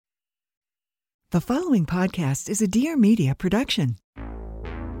The following podcast is a Dear Media production. Hey,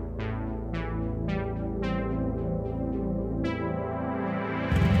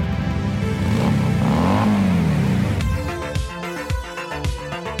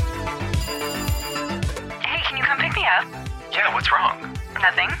 can you come pick me up? Yeah, what's wrong?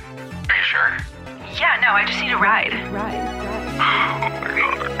 Nothing. Are you sure? Yeah, no, I just need a ride. Oh my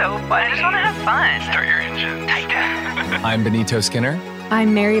god. So fun. I just want to have fun. Start your engines. I'm Benito Skinner,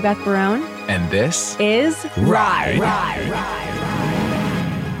 I'm Mary Beth Barone. and this Is Ride.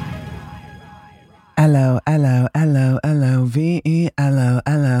 L-O-V-E-L-O-L-O.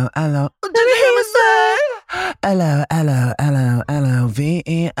 Did you hear me say? L-O-V-E-L-O-L-O.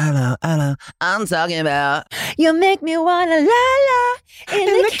 I'm talking about you make me wanna la la in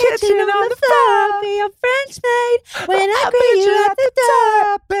the kitchen and on the floor. Be your French maid when I greet you at the door.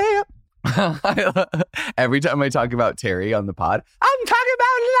 Every time I talk about Terry on the pod, I'm talking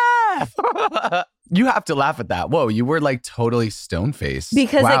about laugh. You have to laugh at that. Whoa, you were like totally stone-faced.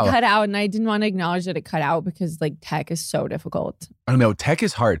 Because Wow. it cut out, and I didn't want to acknowledge that it cut out because like tech is so difficult. I know, tech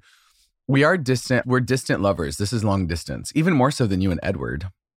is hard. We are distant. We're distant lovers. This is long distance, even more so than you and Edward.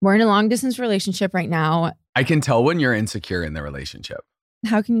 We're in a long distance relationship right now. I can tell when you're insecure in the relationship.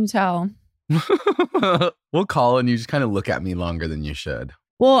 How can you tell? We'll call and you just kind of look at me longer than you should.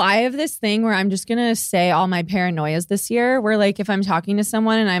 Well, I have this thing where I'm just going to say all my paranoias this year, where like if I'm talking to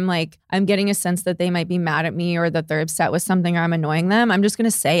someone and I'm getting a sense that they might be mad at me or that they're upset with something or I'm annoying them, I'm just going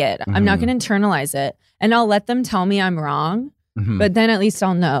to say it. I'm not going to internalize it. And I'll let them tell me I'm wrong, but then at least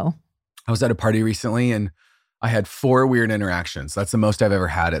I'll know. I was at a party recently and I had 4 weird interactions. That's the most I've ever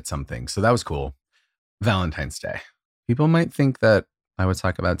had at something. So that was cool. Valentine's Day. People might think that I would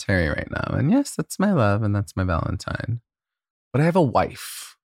talk about Terry right now. And yes, that's my love and that's my Valentine. But I have a wife.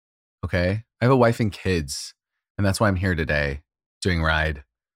 Okay. I have a wife and kids. And that's why I'm here today doing Ride.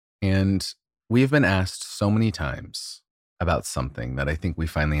 And we've been asked so many times about something that I think we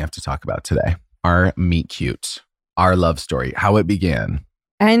finally have to talk about today. Our meet cute, our love story, how it began.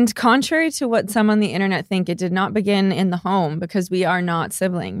 And contrary to what some on the internet think, it did not begin in the home because we are not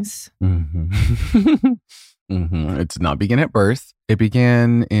siblings. It did not begin at birth. It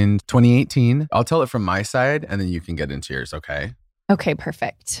began in 2018. I'll tell it from my side and then you can get into yours, okay? Okay,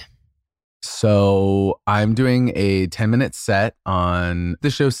 perfect. So I'm doing a 10-minute set on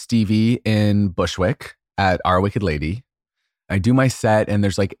the show Stevie in Bushwick at Our Wicked Lady. I do my set and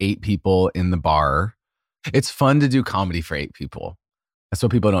there's like 8 people in the bar. It's fun to do comedy for 8 people. That's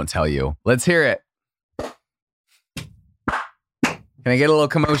what people don't tell you. Let's hear it. Can I get a little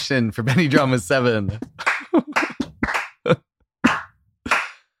commotion for Benny Drama 7?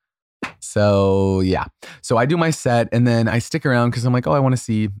 So yeah. So I do my set and then I stick around because I'm like, oh, I want to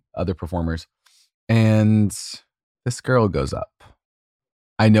see other performers. And this girl goes up.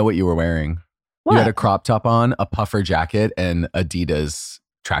 I know what you were wearing. What? You had a crop top on, a puffer jacket, and Adidas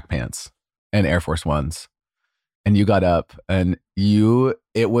track pants and Air Force Ones. And you got up and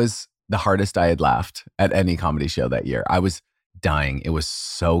it was the hardest I had laughed at any comedy show that year. I was dying. It was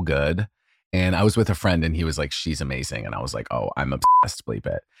so good. And I was with a friend and he was like, she's amazing. And I was like, oh, I'm obsessed, bleep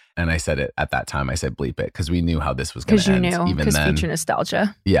it. And I said it at that time. I said, bleep it, because we knew how this was going to end. Because you knew, even because then. future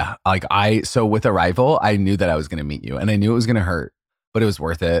nostalgia. Yeah. So with Arrival, I knew that I was going to meet you and I knew it was going to hurt, but it was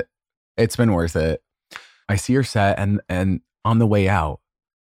worth it. It's been worth it. I see your set and on the way out,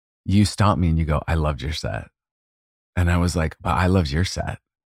 you stop me and you go, I loved your set. And I was like, but I loved your set.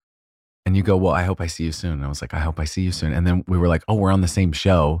 And you go, well, I hope I see you soon. And I was like, I hope I see you soon. And then we were like, oh, we're on the same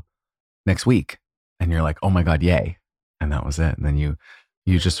show next week. And you're like, oh my God, yay. And that was it. And then you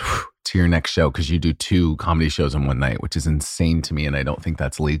just to your next show because you do 2 comedy shows in one night, which is insane to me. And I don't think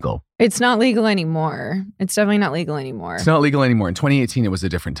that's legal. It's not legal anymore. It's definitely not legal anymore. It's not legal anymore. In 2018, it was a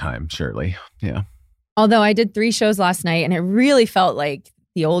different time, surely. Yeah. Although I did 3 shows last night and it really felt like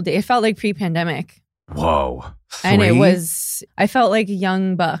the old day. It felt like pre-pandemic. Whoa. 3? And I felt like a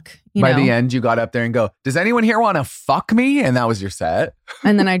young buck. By the end, you got up there and go, does anyone here want to fuck me? And that was your set.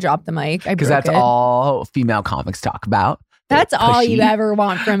 And then I dropped the mic. Because that's all female comics talk about. That's all you ever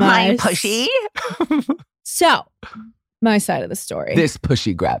want from us. my pushy. So, my side of the story. This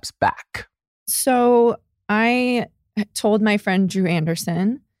pushy grabs back. So, I told my friend Drew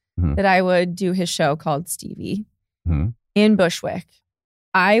Anderson that I would do his show called Stevie in Bushwick.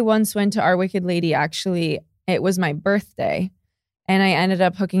 I once went to Our Wicked Lady, actually. It was my birthday. And I ended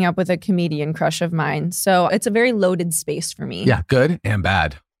up hooking up with a comedian crush of mine. So it's a very loaded space for me. Yeah, good and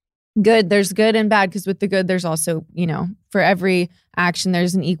bad. Good. There's good and bad because with the good, there's also, for every action,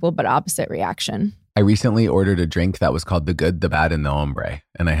 there's an equal but opposite reaction. I recently ordered a drink that was called the good, the bad, and the hombre.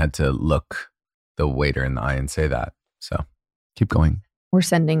 And I had to look the waiter in the eye and say that. So keep going. We're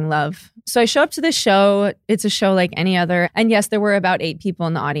sending love. So I show up to the show. It's a show like any other. And yes, there were about 8 people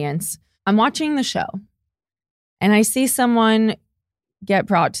in the audience. I'm watching the show and I see someone get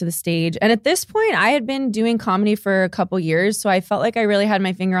brought to the stage. And at this point, I had been doing comedy for a couple years. So I felt like I really had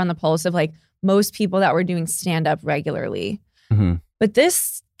my finger on the pulse of like most people that were doing stand-up regularly. Mm-hmm. But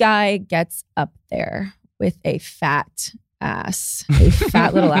this guy gets up there with a fat ass, a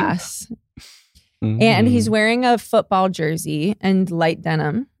fat little ass. Mm-hmm. And he's wearing a football jersey and light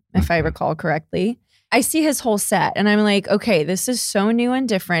denim, if I recall correctly. I see his whole set and I'm like, okay, this is so new and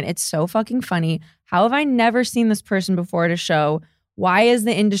different. It's so fucking funny. How have I never seen this person before at a show? Why is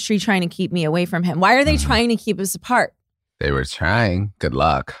the industry trying to keep me away from him? Why are they trying to keep us apart? They were trying. Good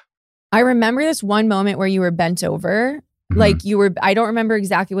luck. I remember this one moment where you were bent over. Like you were, I don't remember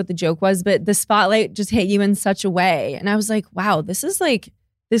exactly what the joke was, but the spotlight just hit you in such a way. And I was like, wow, this is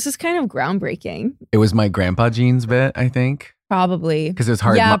kind of groundbreaking. It was my grandpa jeans bit, I think. Probably. Because it was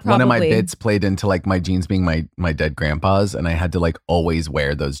hard. Yeah, One of my probably. bits played into like my jeans being my dead grandpa's, and I had to like always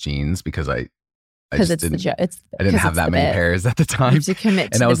wear those jeans because I Because just it's didn't, the I didn't have that many pairs at the You time. have to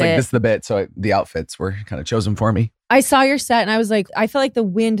commit to And I the was like, bit. this is the bit. So the outfits were kind of chosen for me. I saw your set and I was like, I felt like the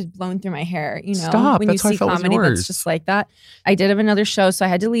wind had blown through my hair. You know, Stop. when That's you how I see felt with comedy yours. that's just like that. I did have another show, so I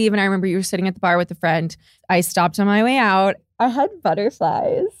had to leave. And I remember you were sitting at the bar with a friend. I stopped on my way out. I had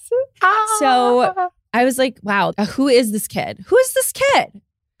butterflies. So I was like, wow, who is this kid? Who is this kid?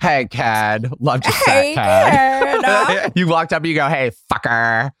 Hey, kid. Loved your Hey, set, kid. kid. You walked up and you go, hey,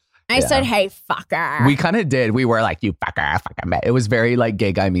 fucker. I said, hey, fucker. We kind of did. We were like, you fucker, fucker. It was very like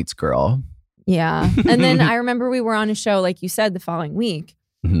gay guy meets girl. Yeah. And then I remember we were on a show, like you said, the following week.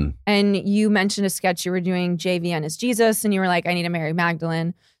 Mm-hmm. And you mentioned a sketch you were doing, JVN is Jesus. And you were like, I need to marry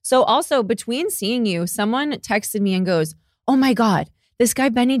Magdalene. So also between seeing you, someone texted me and goes, oh my God, this guy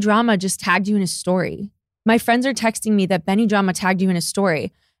Benny Drama just tagged you in his story. My friends are texting me that Benny Drama tagged you in his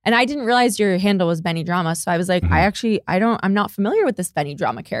story. And I didn't realize your handle was Benny Drama. So I was like, I'm not familiar with this Benny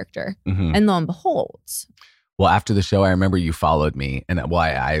Drama character. Mm-hmm. And lo and behold. Well, after the show, I remember you followed me, and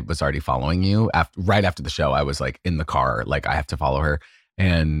I was already following you. Right after the show, I was like in the car, like I have to follow her,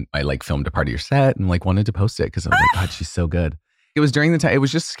 and I like filmed a part of your set and like wanted to post it because I was like, God, she's so good. It was during the time. It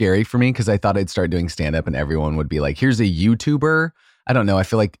was just scary for me because I thought I'd start doing stand up, and everyone would be like, "Here's a YouTuber." I don't know. I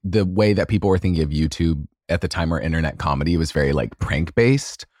feel like the way that people were thinking of YouTube at the time, or internet comedy, was very like prank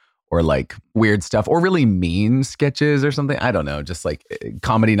based. Or like weird stuff, or really mean sketches or something. I don't know, just like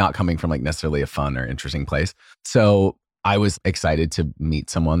comedy not coming from like necessarily a fun or interesting place. So I was excited to meet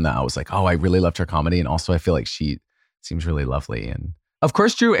someone that I was like, oh, I really loved her comedy. And also I feel like she seems really lovely. And of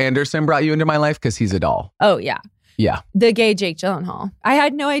course, Drew Anderson brought you into my life because he's a doll. Oh, yeah. Yeah. The gay Jake Gyllenhaal. I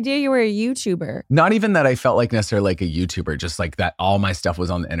had no idea you were a YouTuber. Not even that I felt like necessarily like a YouTuber, just like that all my stuff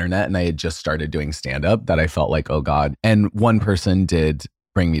was on the internet and I had just started doing stand-up, that I felt like, oh God. And one person did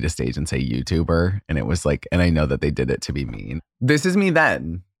bring me to stage and say YouTuber. And it was like, and I know that they did it to be mean. This is me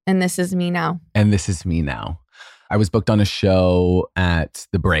then. And this is me now. And this is me now. I was booked on a show at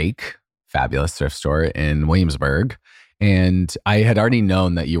The Break, fabulous thrift store in Williamsburg. And I had already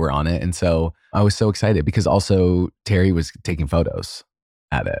known that you were on it. And so I was so excited because also Terry was taking photos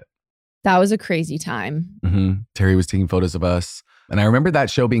at it. That was a crazy time. Mm-hmm. Terry was taking photos of us. And I remember that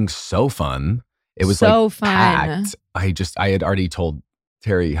show being so fun. It was so like fun. Packed. I had already told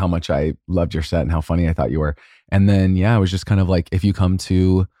Terry how much I loved your set and how funny I thought you were. And then, yeah, I was just kind of like, if you come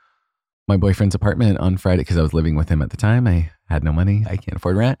to my boyfriend's apartment on Friday, because I was living with him at the time, I had no money. I can't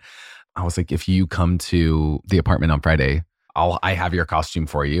afford rent. I was like, if you come to the apartment on Friday, I have your costume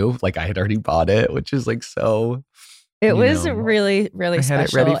for you. Like I had already bought it, which is like so. It was really, really I had it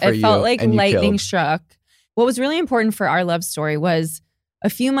special. ready for It felt you, like and you lightning killed. struck. What was really important for our love story was a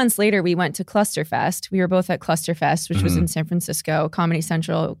few months later, we went to Clusterfest. We were both at Clusterfest, which was in San Francisco, Comedy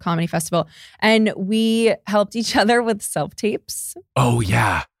Central Comedy Festival. And we helped each other with self-tapes. Oh,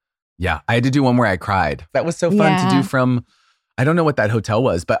 yeah. Yeah. I had to do one where I cried. That was so fun to do from, I don't know what that hotel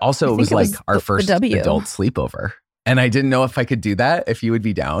was, but also it was like our first adult sleepover. And I didn't know if I could do that, if you would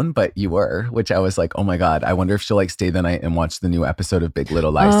be down, but you were, which I was like, oh my God, I wonder if she'll like stay the night and watch the new episode of Big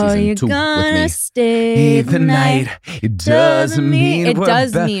Little Lies season 2 with me. Stay The night. It doesn't mean it we're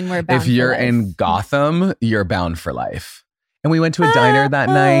does ba- mean we're bound If you're for life. in Gotham, you're bound for life. And we went to a diner that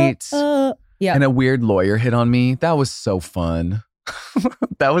night Yeah. and a weird lawyer hit on me. That was so fun.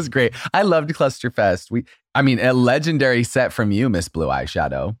 That was great. I loved Clusterfest. A legendary set from you, Miss Blue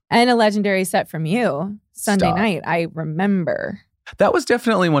Eyeshadow. And a legendary set from you Sunday Stop. night. I remember. That was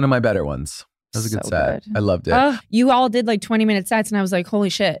definitely one of my better ones. That was a good So set. good. I loved it. You all did like 20-minute sets, and I was like, holy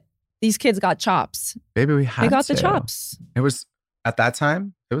shit, these kids got chops. Baby, we had They got to. the chops. It was, at that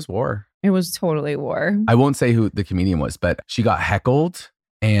time, it was war. It was totally war. I won't say who the comedian was, but she got heckled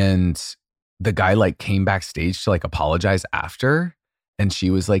and the guy like came backstage to like apologize after. And she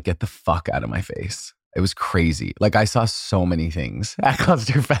was like, get the fuck out of my face. It was crazy. Like I saw so many things at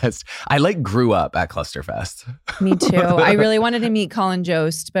Clusterfest. I like grew up at Clusterfest. Me too. I really wanted to meet Colin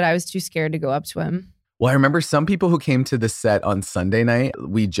Jost, but I was too scared to go up to him. Well, I remember some people who came to the set on Sunday night,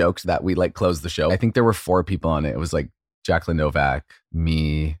 we joked that we like closed the show. I think there were 4 people on it. It was like Jacqueline Novak,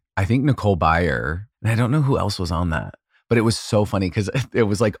 me, I think Nicole Byer, and I don't know who else was on that. But it was so funny because it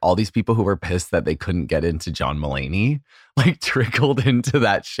was like all these people who were pissed that they couldn't get into John Mulaney, like trickled into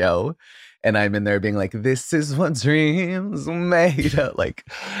that show. And I'm in there being like, this is what dreams are made of. Like,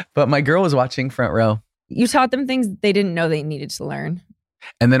 but my girl was watching front row. You taught them things they didn't know they needed to learn.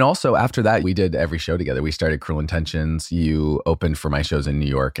 And then also after that, we did every show together. We started Cruel Intentions. You opened for my shows in New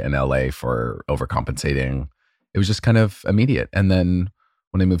York and LA for Overcompensating. It was just kind of immediate. And then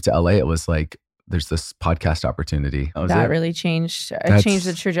when I moved to LA, it was like, there's this podcast opportunity. That really changed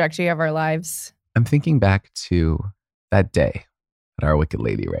the trajectory of our lives. I'm thinking back to that day at Our Wicked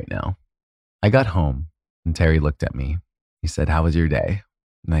Lady right now. I got home and Terry looked at me. He said, how was your day?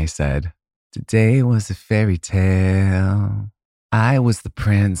 And I said, today was a fairy tale. I was the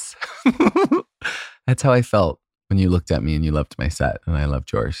prince. That's how I felt when you looked at me and you loved my set and I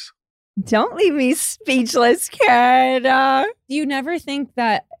loved yours. Don't leave me speechless, kid. You never think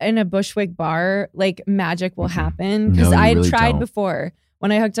that in a Bushwick bar, like magic will happen? Because I had tried before.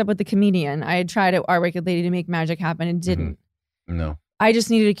 When I hooked up with the comedian, I had tried at Our Wicked Lady to make magic happen and didn't. No. I just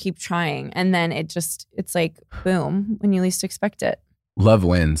needed to keep trying. And then it's like, boom, when you least expect it. Love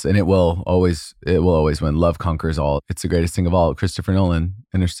wins, and it will always win. Love conquers all. It's the greatest thing of all. Christopher Nolan,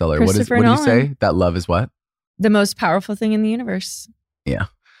 Interstellar. What do you say? That love is what? The most powerful thing in the universe. Yeah.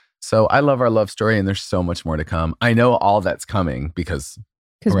 So I love our love story, and there's so much more to come. I know all that's coming because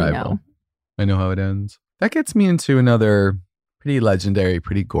we know. I know how it ends. That gets me into another pretty legendary,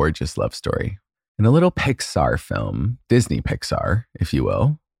 pretty gorgeous love story in a little Pixar film, Disney Pixar, if you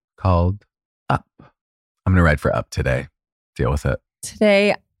will, called Up. I'm going to ride for Up today. Deal with it.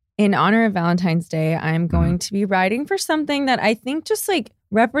 Today, in honor of Valentine's Day, I'm going to be riding for something that I think just like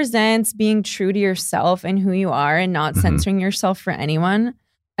represents being true to yourself and who you are and not censoring yourself for anyone.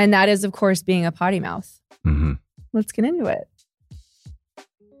 And that is, of course, being a potty mouth. Let's get into it.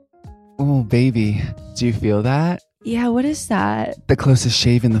 Oh, baby. Do you feel that? Yeah, what is that? The closest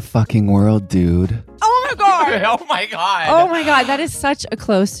shave in the fucking world, dude. Oh my God. Oh my God. Oh my God. That is such a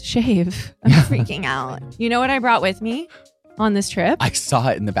close shave. I'm freaking out. You know what I brought with me on this trip? I saw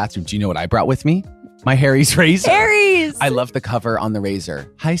it in the bathroom. Do you know what I brought with me? My Harry's razor. Harry's! I love the cover on the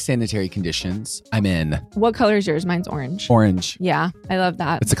razor. High sanitary conditions. I'm in. What color is yours? Mine's orange. Orange. Yeah, I love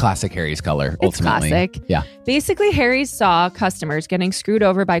that. It's a classic Harry's color, It's ultimately. classic. Yeah. Basically, Harry's saw customers getting screwed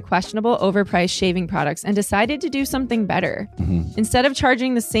over by questionable, overpriced shaving products and decided to do something better. Instead of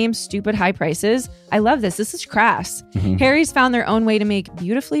charging the same stupid high prices, I love this. This is crass. Harry's found their own way to make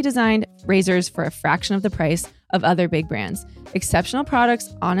beautifully designed razors for a fraction of the price of other big brands. Exceptional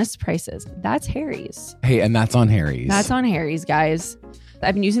products, honest prices. That's Harry's. Hey, and that's on Harry's. That's on Harry's, guys.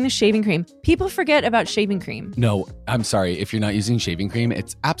 I've been using the shaving cream. People forget about shaving cream. No, I'm sorry. If you're not using shaving cream,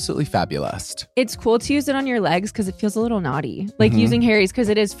 it's absolutely fabulous. It's cool to use it on your legs because it feels a little naughty. Like using Harry's because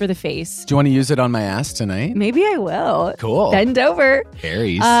it is for the face. Do you want to use it on my ass tonight? Maybe I will. Cool. Bend over.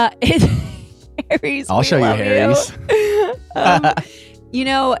 Harry's. Harry's. I'll show you Harry's. You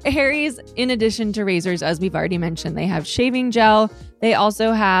know, Harry's, in addition to razors, as we've already mentioned, they have shaving gel. They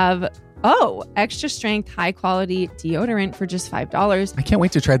also have, extra strength, high quality deodorant for just $5. I can't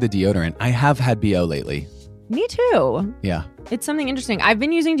wait to try the deodorant. I have had BO lately. Me too. Yeah. It's something interesting. I've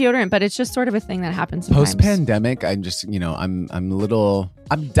been using deodorant, but it's just sort of a thing that happens sometimes. Post-pandemic, I'm just, I'm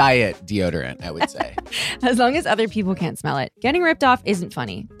diet deodorant, I would say. As long as other people can't smell it. Getting ripped off isn't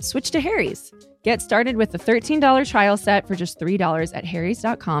funny. Switch to Harry's. Get started with the $13 trial set for just $3 at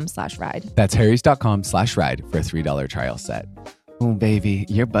harrys.com/ride. That's harrys.com/ride for a $3 trial set. Oh, baby,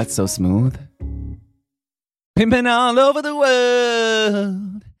 your butt's so smooth. Pimping all over the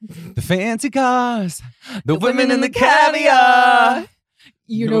world. The fancy cars, the women and the caviar.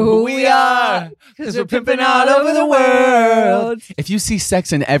 You know who we are, because we're pimping all over the world. If you see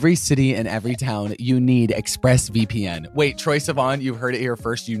sex in every city and every town, you need ExpressVPN. Wait, Troye Sivan, you've heard it here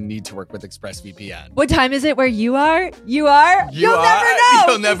first. You need to work with ExpressVPN. What time is it where you are? You are? You'll never know.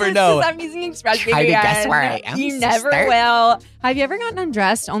 You'll never know. Because I'm using ExpressVPN. Try to guess where I am, You never sister. will. Have you ever gotten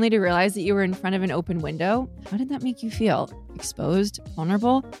undressed only to realize that you were in front of an open window? How did that make you feel? Exposed?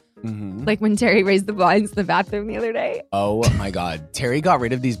 Vulnerable? Like when Terry raised the blinds in the bathroom the other day. Oh my God. Terry got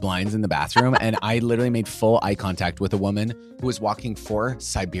rid of these blinds in the bathroom and I literally made full eye contact with a woman who was walking 4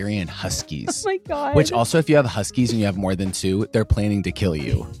 Siberian Huskies. Oh my God. Which also, if you have Huskies and you have more than 2, they're planning to kill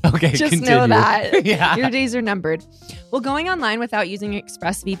you. Okay, Just continue. know that. Yeah. Your days are numbered. Well, going online without using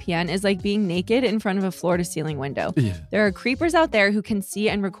ExpressVPN is like being naked in front of a floor-to-ceiling window. Yeah. There are creepers out there who can see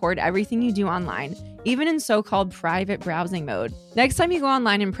and record everything you do online, even in so-called private browsing mode. Next time you go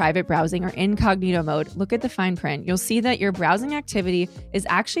online in private browsing or incognito mode, look at the fine print. You'll see that your browsing activity is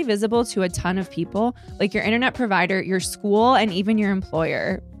actually visible to a ton of people, like your internet provider, your school, and even your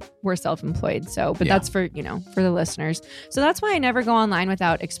employer. We're self-employed, but that's for the listeners. So that's why I never go online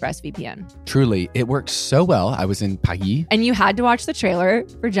without ExpressVPN. Truly, it works so well. I was in Paris. And you had to watch the trailer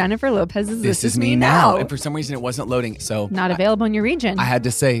for Jennifer Lopez's This Is Me Now. And for some reason, it wasn't loading. So not available in your region. I had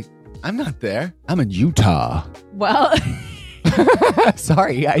to say, I'm not there. I'm in Utah. Well,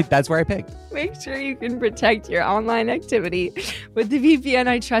 sorry. That's where I picked. make sure you can protect your online activity with the VPN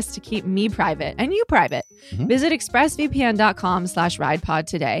I trust to keep me private and you private. Visit expressvpn.com/ridepod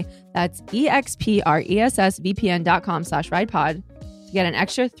today. That's expressvpn.com/ridepod to get an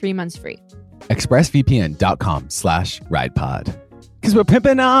extra 3 months free. expressvpn.com/ridepod. Because we're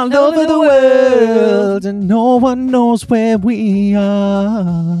pimping all over the world and no one knows where we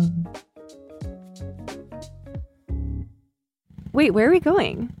are. Wait, where are we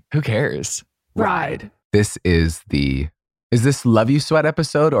going? Who cares? Ride. This is this Love You Sweat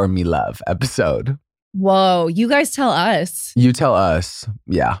episode or Me Love episode? Whoa, you guys tell us. You tell us.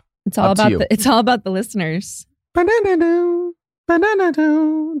 Yeah. It's all Up to about you. it's all about the listeners.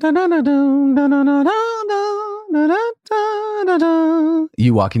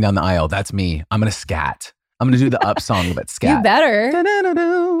 You walking down the aisle, that's me. I'm going to scat. I'm going to do the up song, but scat. You better.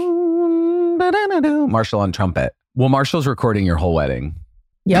 Marshall on trumpet. Well, Marshall's recording your whole wedding.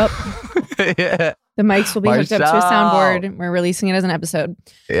 Yep. Yeah. The mics will be hooked up to a Marshall. soundboard. We're releasing it as an episode.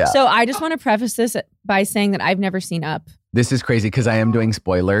 Yeah. So I just want to preface this by saying that I've never seen Up. This is crazy because I am doing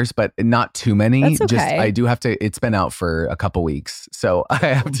spoilers, but not too many. That's okay. Just I do have to. It's been out for a couple weeks, so I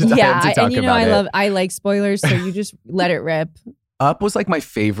have to. I have to talk and about it. I like spoilers, so you just let it rip. Up was like my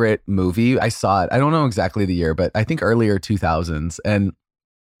favorite movie. I saw it. I don't know exactly the year, but I think earlier 2000s, and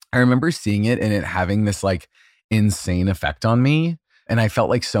I remember seeing it and it having this like insane effect on me. And I felt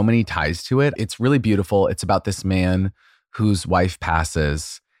like so many ties to it. It's really beautiful. It's about this man whose wife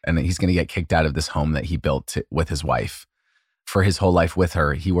passes and he's going to get kicked out of this home that he built with his wife. For his whole life with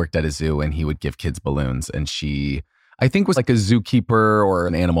her, he worked at a zoo and he would give kids balloons. And she, I think, was like a zookeeper or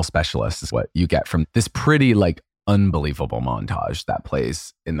an animal specialist is what you get from this pretty like unbelievable montage that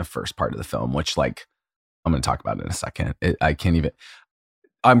plays in the first part of the film, which like I'm going to talk about in a second.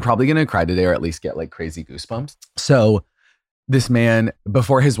 I'm probably going to cry today or at least get like crazy goosebumps. So this man,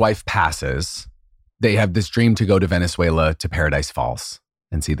 before his wife passes, they have this dream to go to Venezuela to Paradise Falls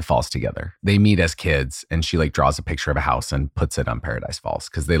and see the falls together. They meet as kids and she like draws a picture of a house and puts it on Paradise Falls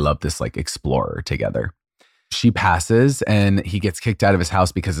because they love this like explorer together. She passes and he gets kicked out of his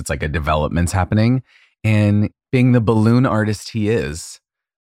house because it's like a development's happening. And being the balloon artist he is,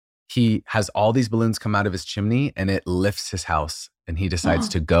 he has all these balloons come out of his chimney and it lifts his house and he decides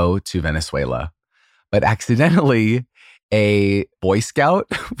to go to Venezuela. But accidentally, a Boy Scout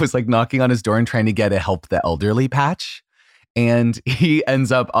was like knocking on his door and trying to get a help the elderly patch. And he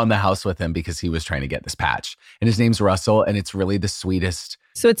ends up on the house with him because he was trying to get this patch. And his name's Russell. And it's really the sweetest.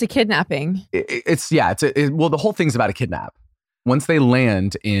 So it's a kidnapping. Well, the whole thing's about a kidnap. Once they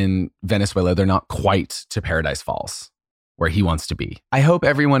land in Venezuela, they're not quite to Paradise Falls where he wants to be. I hope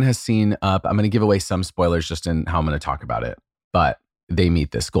everyone has seen Up. I'm going to give away some spoilers just in how I'm going to talk about it. But they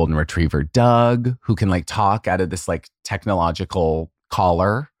meet this golden retriever, Doug, who can like talk out of this like technological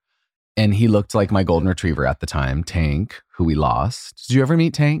collar. And he looked like my golden retriever at the time, Tank, who we lost. Did you ever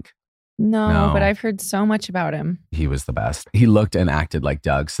meet Tank? No, but I've heard so much about him. He was the best. He looked and acted like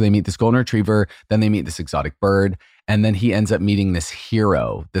Doug. So they meet this golden retriever, then they meet this exotic bird, and then he ends up meeting this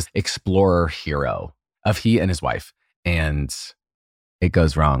hero, this explorer hero of he and his wife. And it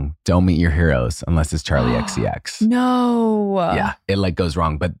goes wrong. Don't meet your heroes unless it's Charlie XCX. No. Yeah, it like goes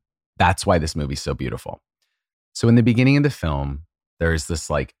wrong, but that's why this movie's so beautiful. So in the beginning of the film, there's this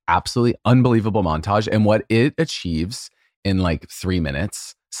like absolutely unbelievable montage, and what it achieves in like 3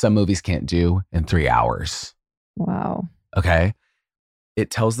 minutes, some movies can't do in 3 hours. Wow. Okay. It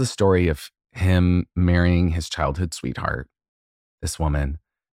tells the story of him marrying his childhood sweetheart, this woman.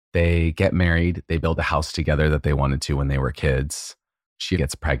 They get married. They build a house together that they wanted to when they were kids. She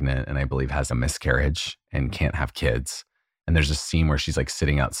gets pregnant and I believe has a miscarriage and can't have kids. And there's a scene where she's like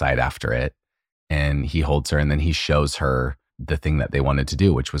sitting outside after it and he holds her and then he shows her the thing that they wanted to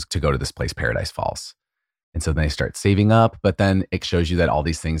do, which was to go to this place, Paradise Falls. And so then they start saving up, but then it shows you that all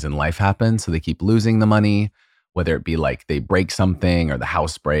these things in life happen. So they keep losing the money, whether it be like they break something or the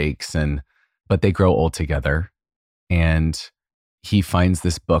house breaks, but they grow old together. And he finds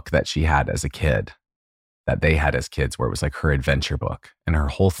this book that she had as a kid, that they had as kids, where it was like her adventure book. And her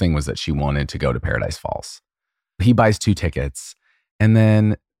whole thing was that she wanted to go to Paradise Falls. He buys 2 tickets. And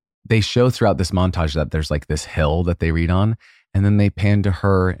then they show throughout this montage that there's like this hill that they read on. And then they pan to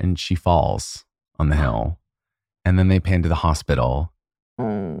her and she falls on the hill. And then they pan to the hospital.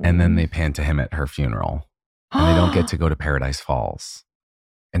 And then they pan to him at her funeral. And they don't get to go to Paradise Falls.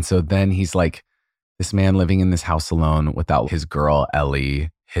 And so then he's like this man living in this house alone without his girl, Ellie,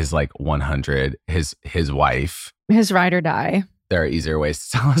 his like 100, his wife. His ride or die. There are easier ways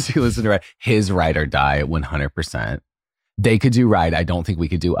to tell us you listen to his ride or die 100%. They could do Ride. I don't think we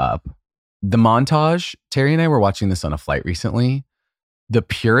could do Up. The montage, Terry and I were watching this on a flight recently. The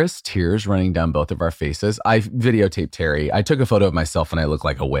purest tears running down both of our faces. I videotaped Terry. I took a photo of myself and I look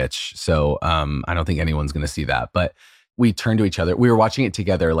like a witch. So I don't think anyone's going to see that. But we turned to each other. We were watching it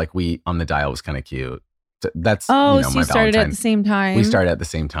together. Like we on the dial was kind of cute. That's so my you started Valentine. at the same time. We started at the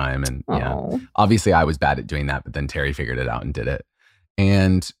same time. And yeah, obviously I was bad at doing that. But then Terry figured it out and did it.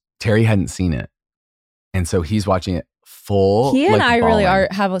 And Terry hadn't seen it. And so he's watching it full. He and like, I really bawling.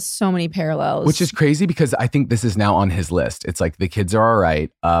 have so many parallels. Which is crazy because I think this is now on his list. It's like The Kids Are All Right,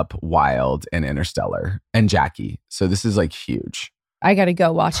 Up, Wild, and Interstellar, and Jackie. So this is like huge. I got to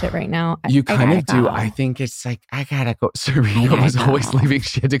go watch it right now. You kind of do. Go. I think it's like, I gotta go. Serena was always leaving.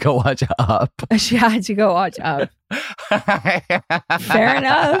 She had to go watch Up. She had to go watch Up. Fair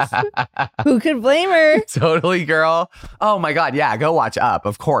enough. Who could blame her? Totally, girl. Oh my God. Yeah, go watch Up.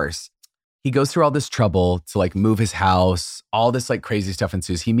 Of course. He goes through all this trouble to like move his house. All this like crazy stuff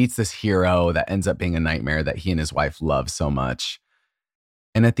ensues. He meets this hero that ends up being a nightmare that he and his wife love so much.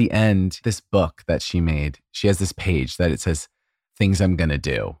 And at the end, this book that she made, she has this page that it says, Things I'm Gonna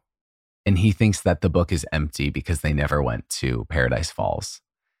Do. And he thinks that the book is empty because they never went to Paradise Falls.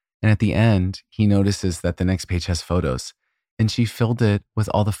 And at the end, he notices that the next page has photos. And she filled it with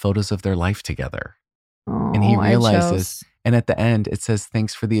all the photos of their life together. Oh, And he realizes, and at the end, it says,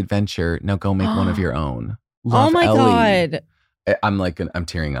 thanks for the adventure. Now go make one of your own. Love, oh my Ellie. God. I'm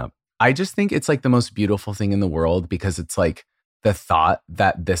tearing up. I just think it's like the most beautiful thing in the world because it's like the thought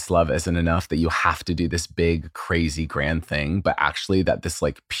that this love isn't enough, that you have to do this big, crazy, grand thing, but actually that this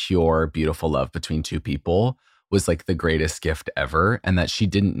like pure, beautiful love between 2 people was like the greatest gift ever, and that she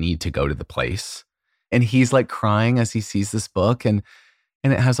didn't need to go to the place. And he's like crying as he sees this book, and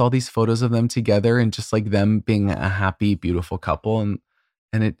it has all these photos of them together and just like them being a happy, beautiful couple. And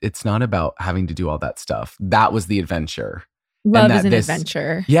it's not about having to do all that stuff. That was the adventure. Love is an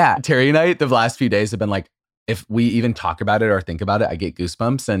adventure. Yeah. Terry and I, the last few days have been like, if we even talk about it or think about it, I get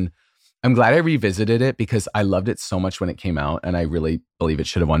goosebumps. And I'm glad I revisited it because I loved it so much when it came out. And I really believe it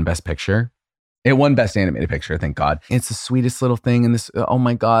should have won Best Picture. It won Best Animated Picture, thank God. It's the sweetest little thing. And this, oh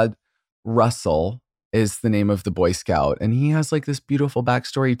my God, Russell is the name of the Boy Scout. And he has like this beautiful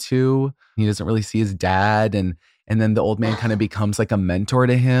backstory too. He doesn't really see his dad. And then the old man kind of becomes like a mentor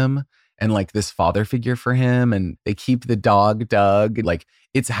to him and like this father figure for him. And they keep the dog, Doug. Like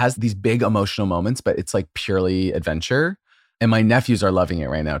it has these big emotional moments, but it's like purely adventure. And my nephews are loving it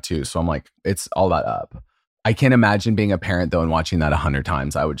right now too. So I'm like, it's all that Up. I can't imagine being a parent though and watching that 100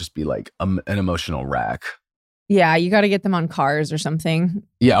 times. I would just be like an emotional wreck. Yeah, you got to get them on Cars or something.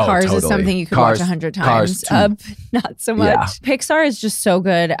 Yeah, Cars totally. is something you could watch 100 times. Up, not so much. Yeah. Pixar is just so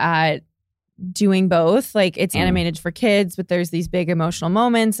good at doing both. Like it's animated for kids, but there's these big emotional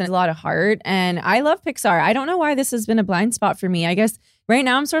moments and a lot of heart. And I love Pixar. I don't know why this has been a blind spot for me. I guess right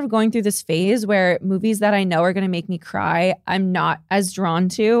now I'm sort of going through this phase where movies that I know are going to make me cry, I'm not as drawn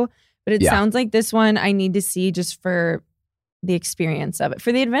to. But it sounds like this one I need to see just for the experience of it,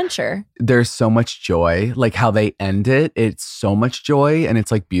 for the adventure. There's so much joy, like how they end it. It's so much joy and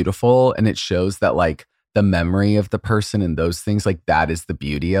it's like beautiful. And it shows that like the memory of the person and those things, like that is the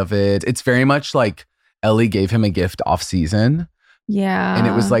beauty of it. It's very much like Ellie gave him a gift off season. Yeah. And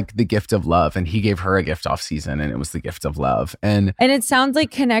it was like the gift of love. And he gave her a gift off season and it was the gift of love. And it sounds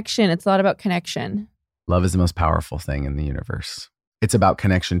like connection. It's a lot about connection. Love is the most powerful thing in the universe. It's about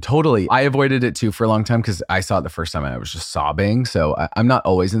connection. Totally. I avoided it too for a long time because I saw it the first time and I was just sobbing. So I'm not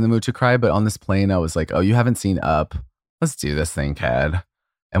always in the mood to cry, but on this plane, I was like, oh, you haven't seen Up? Let's do this thing, Cad.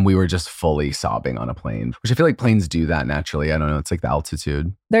 And we were just fully sobbing on a plane, which I feel like planes do that naturally. I don't know. It's like the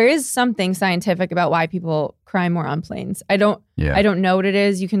altitude. There is something scientific about why people cry more on planes. I don't know what it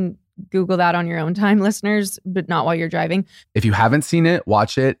is. You can Google that on your own time, listeners, but not while you're driving. If you haven't seen it,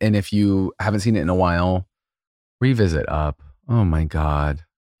 watch it. And if you haven't seen it in a while, revisit Up. Oh my God.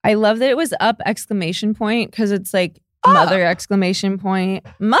 I love that it was up exclamation point because it's like mother exclamation point.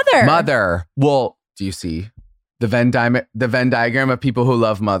 Mother. Well, do you see the Venn diagram of people who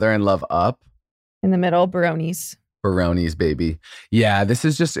love mother and love up? In the middle, Baronis. Baronis, baby. Yeah, this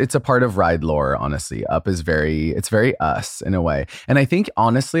is just, it's a part of ride lore, honestly. Up is it's very us in a way. And I think,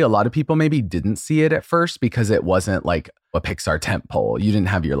 honestly, a lot of people maybe didn't see it at first because it wasn't like a Pixar tentpole. You didn't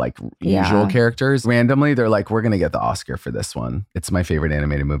have your like usual characters. Randomly, they're like, we're going to get the Oscar for this one. It's my favorite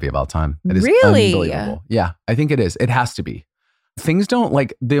animated movie of all time. It is really unbelievable. Yeah, I think it is. It has to be. Things don't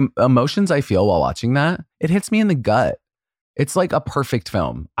like the emotions I feel while watching that. It hits me in the gut. It's like a perfect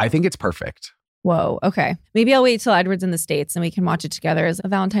film. I think it's perfect. Whoa. Okay. Maybe I'll wait till Edward's in the States and we can watch it together as a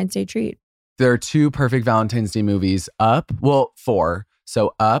Valentine's Day treat. There are 2 perfect Valentine's Day movies. Up, well, 4.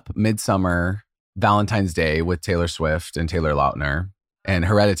 So Up, Midsummer, Valentine's Day with Taylor Swift and Taylor Lautner, and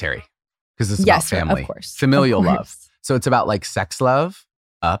Hereditary. Because it's about family. Of course. Familial love. So it's about like sex love,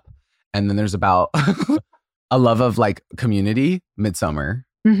 Up. And then there's about a love of like community, Midsummer.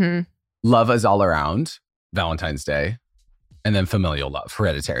 Mm-hmm. Love is all around, Valentine's Day. And then familial love,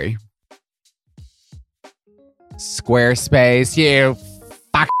 Hereditary. Squarespace, you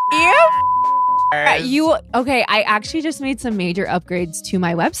fuck. Okay, I actually just made some major upgrades to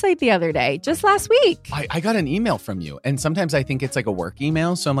my website the other day, just last week. I got an email from you, and sometimes I think it's like a work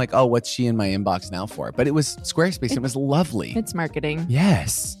email. So I'm like, oh, what's she in my inbox now for? But it was Squarespace. It was lovely. It's marketing.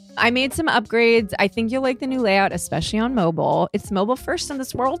 Yes. I made some upgrades. I think you'll like the new layout, especially on mobile. It's mobile first in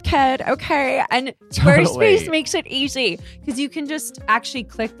this world, kid. Okay. And Squarespace makes it easy because you can just actually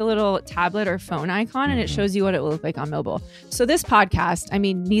click the little tablet or phone icon and it shows you what it will look like on mobile. So this podcast, I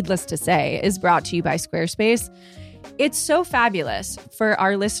mean, needless to say, is brought to you by Squarespace. It's so fabulous for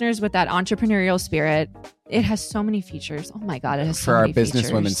our listeners with that entrepreneurial spirit. It has so many features. Oh my God, it has so many features. For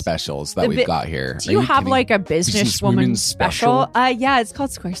our businesswomen specials that we've got here. Do you have like a businesswoman special? Yeah, it's called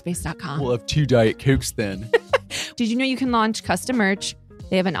squarespace.com. We'll have 2 Diet Cokes then. Did you know you can launch custom merch?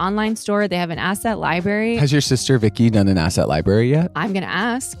 They have an online store. They have an asset library. Has your sister Vicky done an asset library yet? I'm going to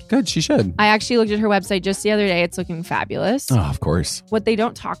ask. Good, she should. I actually looked at her website just the other day. It's looking fabulous. Oh, of course. What they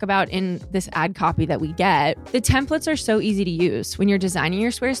don't talk about in this ad copy that we get, the templates are so easy to use when you're designing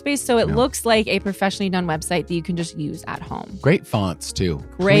your Squarespace. So it looks like a professionally done website that you can just use at home. Great fonts too.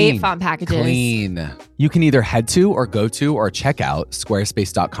 Great font packages. Clean. You can either head to or go to or check out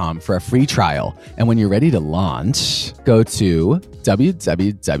squarespace.com for a free trial. And when you're ready to launch, go to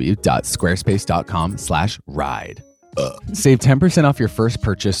www.squarespace.com/ride. Save 10% off your first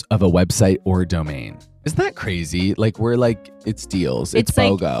purchase of a website or domain. Isn't that crazy? Like, we're like, it's deals. It's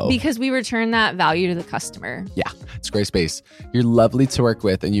BOGO. Like, because we return that value to the customer. Yeah. Squarespace. You're lovely to work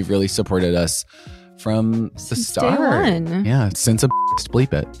with and you've really supported us from the start. Day one. Yeah. Since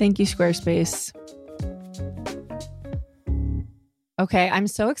bleep it. Thank you, Squarespace. Okay, I'm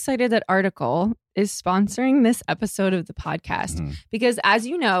so excited that Article is sponsoring this episode of the podcast because, as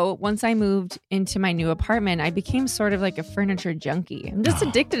you know, once I moved into my new apartment, I became sort of like a furniture junkie. I'm just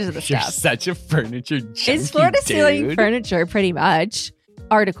addicted to the You're stuff. Such a furniture junkie. It's floor to ceiling furniture, pretty much.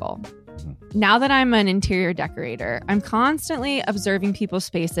 Article. Now that I'm an interior decorator, I'm constantly observing people's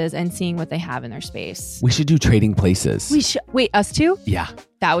spaces and seeing what they have in their space. We should do trading places. We should. Wait, us too? Yeah.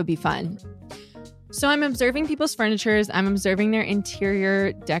 That would be fun. So I'm observing people's furnitures. I'm observing their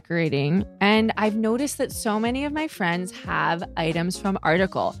interior decorating. And I've noticed that so many of my friends have items from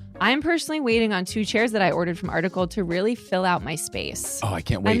Article. I'm personally waiting on 2 chairs that I ordered from Article to really fill out my space. Oh, I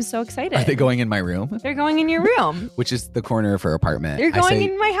can't wait. I'm so excited. Are they going in my room? They're going in your room. Which is the corner of her apartment. They're going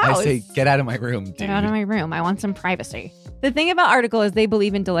in my house. I say, get out of my room, dude. Get out of my room. I want some privacy. The thing about Article is they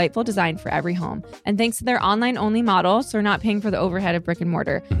believe in delightful design for every home. And thanks to their online-only model, so we're not paying for the overhead of brick and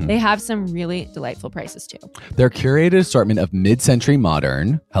mortar, they have some really delightful prices too. Their curated assortment of mid-century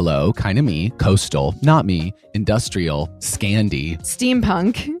modern, hello, kind of me, coastal, not me, industrial, Scandi,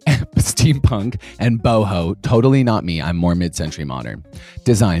 steampunk, and boho, totally not me, I'm more mid-century modern.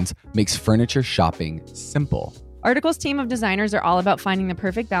 Designs makes furniture shopping simple. Article's team of designers are all about finding the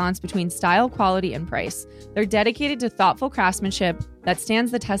perfect balance between style, quality, and price. They're dedicated to thoughtful craftsmanship that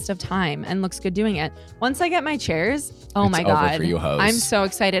stands the test of time and looks good doing it. Once I get my chairs, my God. It's over for you hoes. I'm so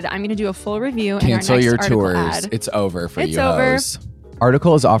excited. I'm going to do a full review. Cancel in our your next tours. ad. It's over for it's you over. hoes.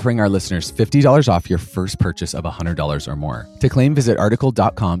 Article is offering our listeners $50 off your first purchase of $100 or more. To claim, visit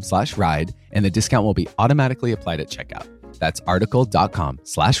article.com/ride and the discount will be automatically applied at checkout. That's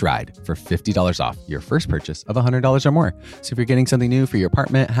article.com/ride for $50 off your first purchase of $100 or more. So if you're getting something new for your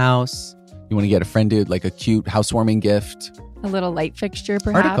apartment, house, you want to get a friend, dude, like a cute housewarming gift. A little light fixture,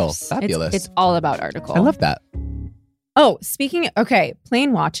 perhaps. Article, fabulous. It's all about Article. I love that. Oh,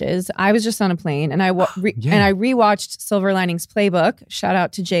 plane watches. I was just on a plane and I rewatched Silver Linings Playbook. Shout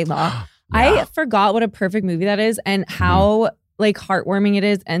out to J Law. Yeah. I forgot what a perfect movie that is and how like heartwarming it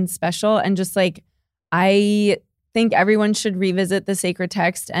is and special, and just like I think everyone should revisit The Sacred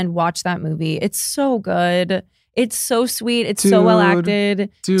Text and watch that movie. It's so good. It's so sweet. It's so well acted.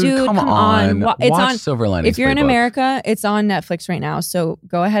 Dude, come on. It's watch on Silver Linings If you're in Playbook. America, it's on Netflix right now. So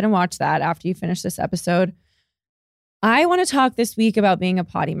go ahead and watch that after you finish this episode. I want to talk this week about being a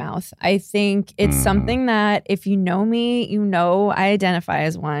potty mouth. I think it's something that if you know me, you know I identify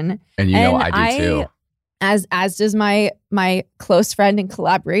as one. And I do too. As does my close friend and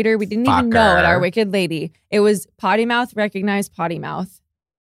collaborator. We didn't even know at Our Wicked Lady. It was potty mouth, recognized potty mouth.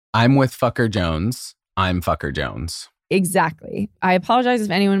 I'm with Fucker Jones. I'm Fucker Jones. Exactly. I apologize if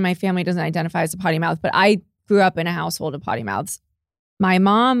anyone in my family doesn't identify as a potty mouth, but I grew up in a household of potty mouths. My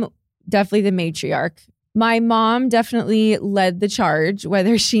mom, definitely the matriarch. My mom definitely led the charge,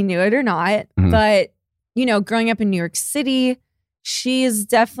 whether she knew it or not. But, growing up in New York City, she is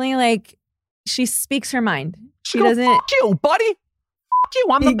definitely like, she speaks her mind. She doesn't. Fuck you, buddy. Fuck you.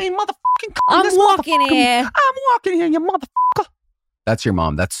 I'm the main motherfucking. I'm walking here. I'm walking here, you motherfucker. That's your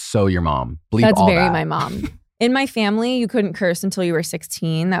mom. That's so your mom. Bleep That's all very that. my mom. In my family, you couldn't curse until you were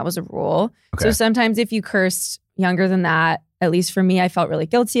 16. That was a rule. Okay. So sometimes if you cursed younger than that, at least for me, I felt really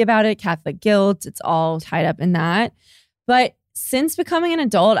guilty about it. Catholic guilt. It's all tied up in that. But since becoming an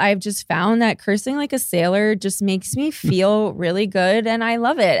adult, I've just found that cursing like a sailor just makes me feel really good. And I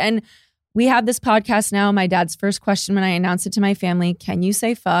love it. And we have this podcast now. My dad's first question when I announced it to my family, can you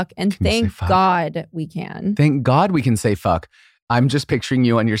say fuck? And thank God we can. Thank God we can say fuck. I'm just picturing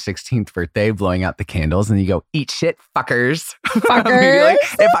you on your 16th birthday blowing out the candles and you go, eat shit, fuckers. Fuckers.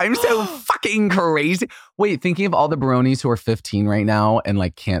 If I'm so fucking crazy. Wait, thinking of all the baronis who are 15 right now and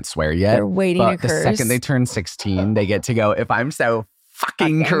like can't swear yet. They're waiting but to curse. The second they turn 16, they get to go, if I'm so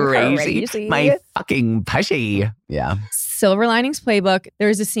fucking crazy, my fucking pushy. Yeah. Silver Linings Playbook.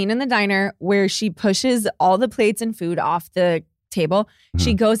 There's a scene in the diner where she pushes all the plates and food off the table.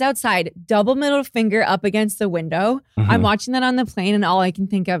 She goes outside, double middle finger up against the window. I'm watching that on the plane and all I can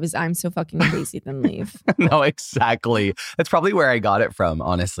think of is I'm so fucking crazy, then leave. No, exactly. That's probably where I got it from,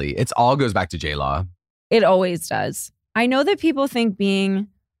 honestly. It's all goes back to J-Law. It always does. I know that people think being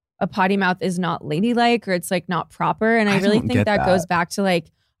a potty mouth is not ladylike or it's like not proper. And I really think that goes back to like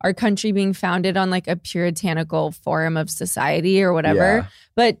our country being founded on like a puritanical form of society or whatever. Yeah.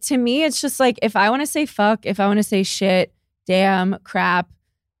 But to me, it's just like if I want to say fuck, if I want to say shit, damn, crap.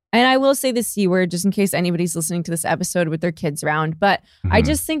 And I will say the C word just in case anybody's listening to this episode with their kids around. But I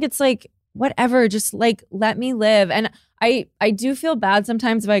just think it's like, whatever, just like, let me live. And I do feel bad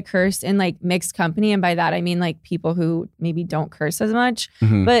sometimes if I curse in like mixed company. And by that, I mean like people who maybe don't curse as much.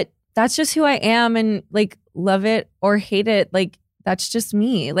 But that's just who I am. And like, love it or hate it. Like, that's just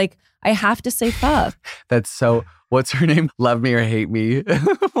me. Like, I have to say fuck. That's so... What's her name? Love Me or Hate Me?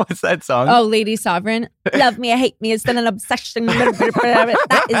 What's that song? Oh, Lady Sovereign. Love me or hate me. It's still an obsession.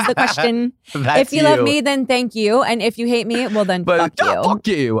 That is the question. If you love me, then thank you. And if you hate me, well, then fuck you. Fuck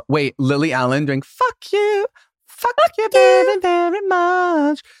you. Wait, Lily Allen doing fuck you. Fuck you very, very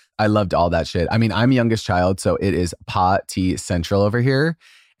much. I loved all that shit. I mean, I'm youngest child, so it is Potty Central over here.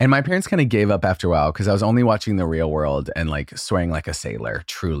 And my parents kind of gave up after a while because I was only watching The Real World and like swearing like a sailor,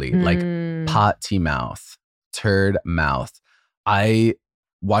 truly. Like potty mouth. Turd mouth. I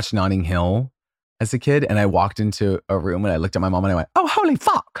watched Notting Hill as a kid and I walked into a room and I looked at my mom and I went, oh, holy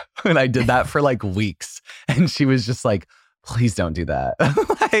fuck. And I did that for like weeks. And she was just like, please don't do that.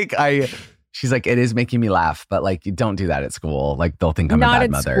 She's like, it is making me laugh, but like, you don't do that at school. Like they'll think I'm a bad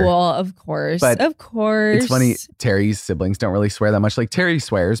mother. Not at school, of course. But of course. It's funny. Terry's siblings don't really swear that much. Like Terry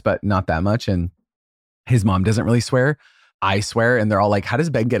swears, but not that much. And his mom doesn't really swear. I swear. And they're all like, how does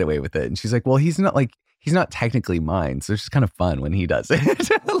Ben get away with it? And she's like, well, he's not technically mine. So it's just kind of fun when he does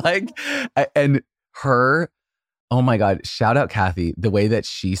it. Like, and her, oh my God, shout out Kathy. The way that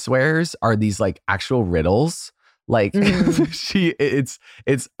she swears are these like actual riddles. Like it's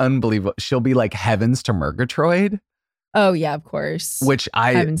unbelievable. She'll be like heavens to Murgatroyd. Oh yeah, of course. Which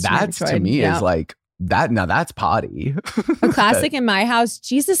that's to me is like that. Now that's potty. A classic in my house,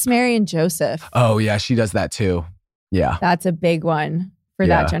 Jesus, Mary, and Joseph. Oh yeah, she does that too. Yeah. That's a big one for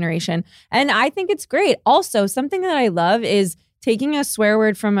that generation. And I think it's great. Also, something that I love is taking a swear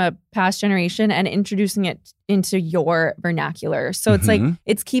word from a past generation and introducing it into your vernacular. So it's like,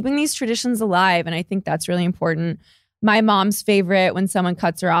 it's keeping these traditions alive. And I think that's really important. My mom's favorite when someone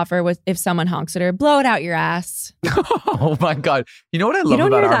cuts her off or if someone honks at her, blow it out your ass. Oh my God. You know what I love about our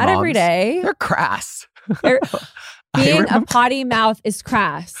moms? You don't hear that every day. They're crass. Being a potty mouth is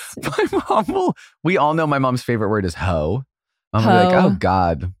crass. My mom we all know my mom's favorite word is hoe. Mom will be like, oh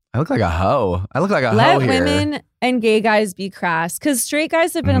God, I look like a hoe. I look like a hoe here. Let women and gay guys be crass, because straight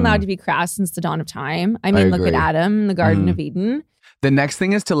guys have been allowed to be crass since the dawn of time. I mean, look at Adam, the Garden of Eden. The next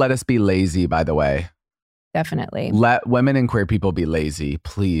thing is to let us be lazy, by the way. Definitely. Let women and queer people be lazy,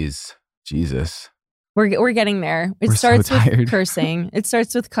 please. Jesus. We're getting there. It starts with cursing. It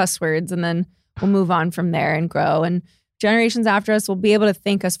starts with cuss words, and then we'll move on from there and grow. And generations after us will be able to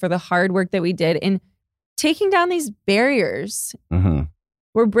thank us for the hard work that we did in taking down these barriers. Mm-hmm.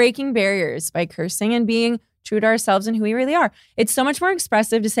 We're breaking barriers by cursing and being true to ourselves and who we really are. It's so much more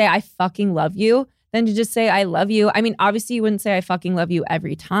expressive to say, I fucking love you, than to just say, I love you. I mean, obviously you wouldn't say I fucking love you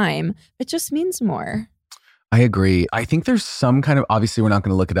every time. It just means more. I agree. I think there's some kind of, obviously we're not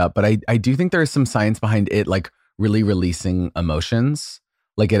going to look it up, but I do think there is some science behind it, like really releasing emotions,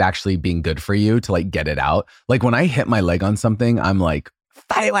 like it actually being good for you to like get it out. Like when I hit my leg on something, I'm like,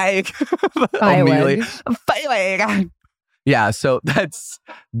 firework. Immediately. Firework. Yeah, so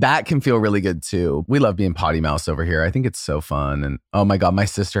that can feel really good too. We love being potty mouse over here. I think it's so fun. And oh my God, my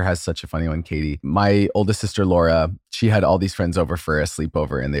sister has such a funny one, Katie. My oldest sister, Laura, she had all these friends over for a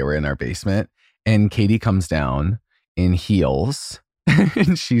sleepover and they were in our basement. And Katie comes down in heels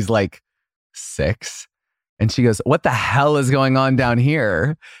and she's like 6. And she goes, what the hell is going on down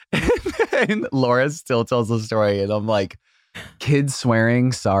here? And Laura still tells the story. And I'm like, kids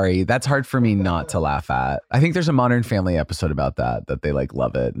swearing, sorry. That's hard for me not to laugh at. I think there's a Modern Family episode about that they like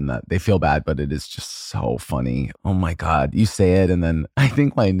love it and that they feel bad, but it is just so funny. Oh my God. You say it. And then I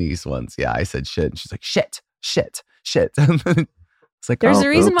think my niece once, I said shit. And she's like, shit. It's like, there's a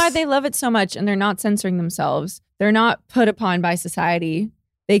reason why they love it so much and they're not censoring themselves. They're not put upon by society.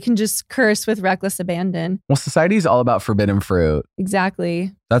 They can just curse with reckless abandon. Well, society is all about forbidden fruit.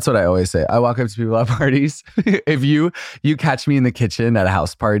 Exactly. That's what I always say. I walk up to people at parties. If you catch me in the kitchen at a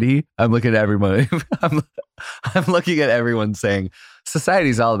house party, I'm looking at everyone. I'm looking at everyone saying, society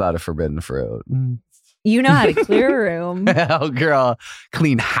is all about a forbidden fruit. You know how to clear a room. Oh, girl.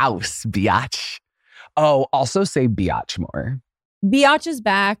 Clean house, biatch. Oh, also say biatch more. Biatch is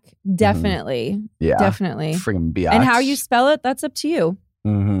back. Definitely. Yeah. Definitely. Friggin' biatch. And how you spell it, that's up to you.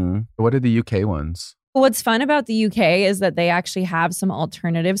 Mm-hmm. What are the UK ones? What's fun about the UK is that they actually have some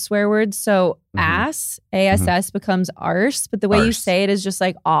alternative swear words. So ass, ASS becomes arse, but the way you say it is just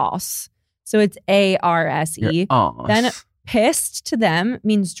like os. So it's ARSE. Then pissed to them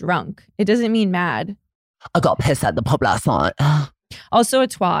means drunk. It doesn't mean mad. I got pissed at the pub last night. Also a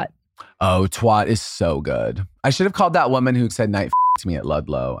twat. Oh, twat is so good. I should have called that woman who said night to me at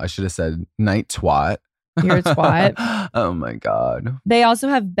Ludlow. I should have said night twat. You're a twat. Oh my God. They also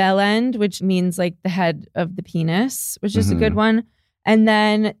have bellend, which means like the head of the penis, which is a good one. And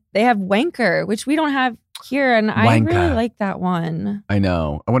then they have wanker, which we don't have here. And I really like that one. I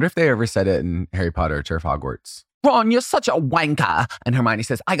know. I wonder if they ever said it in Harry Potter or Turf Hogwarts. Ron, you're such a wanker. And Hermione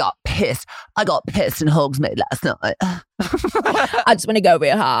says, I got pissed in Hogsmeade last night. I just want to go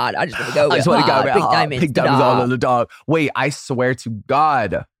real hard. I just want to go real hard. Pink diamonds all in the dark. Wait, I swear to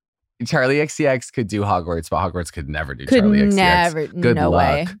God, Charlie XCX could do Hogwarts, but Hogwarts could never do Charlie XCX. Good luck.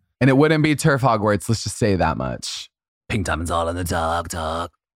 Way. And it wouldn't be Turf Hogwarts. Let's just say that much. Pink diamonds all in the dark.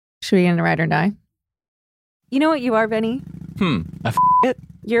 Should we get into Ride or Die? You know what you are, Benny? It.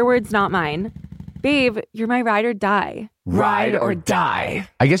 Your words, not mine. Babe, you're my ride or die. Ride or die.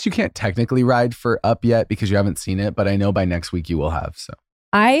 I guess you can't technically ride for Up yet because you haven't seen it, but I know by next week you will have. So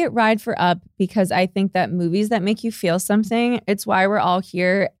I ride for Up because I think that movies that make you feel something, it's why we're all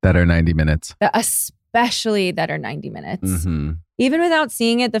here. That are 90 minutes. Especially that are 90 minutes. Mm-hmm. Even without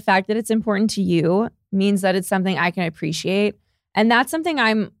seeing it, the fact that it's important to you means that it's something I can appreciate. And that's something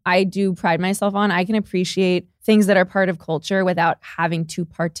I do pride myself on. I can appreciate things that are part of culture without having to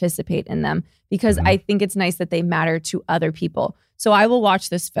participate in them because I think it's nice that they matter to other people. So I will watch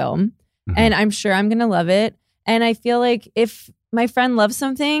this film and I'm sure I'm going to love it. And I feel like if my friend loves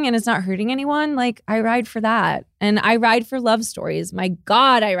something and it's not hurting anyone, like I ride for that. And I ride for love stories. My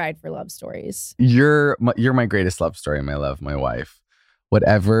God, I ride for love stories. You're my greatest love story, my love, my wife.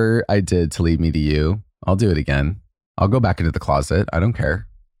 Whatever I did to lead me to you, I'll do it again. I'll go back into the closet. I don't care.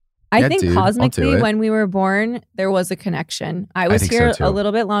 I think cosmically, when we were born, there was a connection. I was here a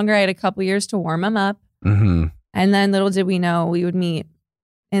little bit longer. I had a couple years to warm him up. Mm-hmm. And then little did we know we would meet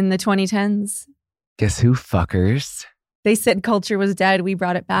in the 2010s. Guess who, fuckers? They said culture was dead. We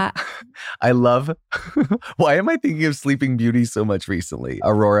brought it back. I love... Why am I thinking of Sleeping Beauty so much recently?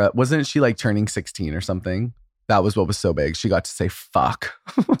 Aurora, wasn't she like turning 16 or something? That was what was so big. She got to say fuck.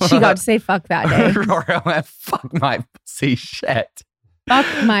 She got to say fuck that day. Aurora went, fuck my pussy shit. Fuck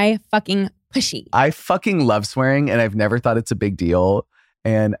my fucking pushy. I fucking love swearing and I've never thought it's a big deal.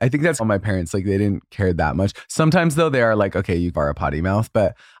 And I think that's all my parents, like they didn't care that much. Sometimes though, they are like, okay, you are a potty mouth,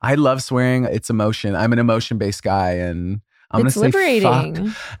 but I love swearing. It's emotion. I'm an emotion-based guy and I'm going to say liberating.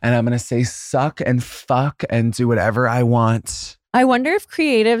 fuck and I'm going to say suck and fuck and do whatever I want. I wonder if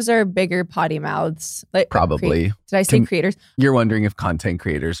creatives are bigger potty mouths. Like Probably. Did I say creators? You're wondering if content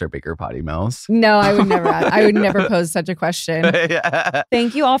creators are bigger potty mouths? No, I would never ask. I would never pose such a question. Yeah.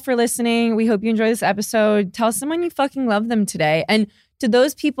 Thank you all for listening. We hope you enjoy this episode. Tell someone you fucking love them today. And to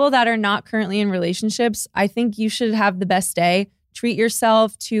those people that are not currently in relationships, I think you should have the best day. Treat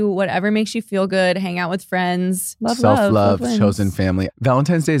yourself to whatever makes you feel good. Hang out with friends. Self-love, wins. chosen family.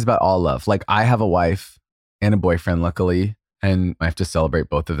 Valentine's Day is about all love. Like I have a wife and a boyfriend, luckily, and I have to celebrate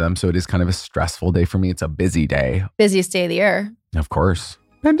both of them. So it is kind of a stressful day for me. It's a busy day. Busiest day of the year. Of course.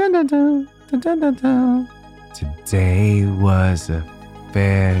 Dun, dun, dun, dun, dun, dun, dun, dun. Today was a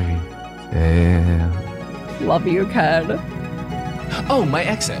fairy tale. Love you, Ken. Oh, my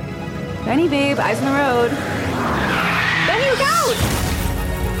exit. Benny, babe, eyes on the road. Benny, look out!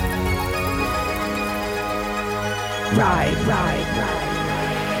 Ride.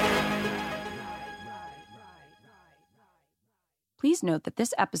 Please note that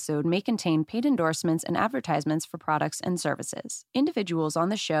this episode may contain paid endorsements and advertisements for products and services. Individuals on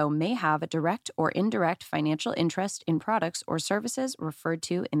the show may have a direct or indirect financial interest in products or services referred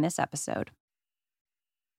to in this episode.